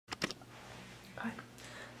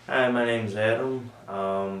Hi, my name's Adam.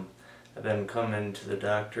 I've been coming to the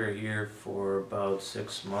doctor here for about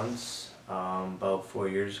 6 months. About 4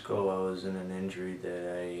 years ago I was in an injury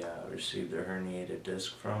that I received a herniated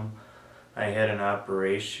disc from. I had an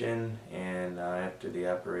operation, and after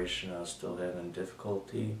the operation I was still having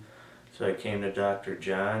difficulty. So I came to Dr.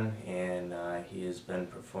 John, and he has been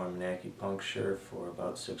performing acupuncture for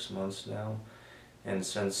about 6 months now. And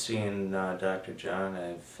since seeing Dr. John,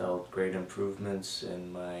 I've felt great improvements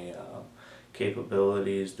in my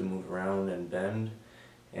capabilities to move around and bend.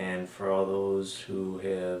 And for all those who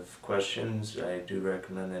have questions, I do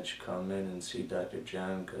recommend that you come in and see Dr.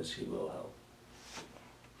 John, because he will help.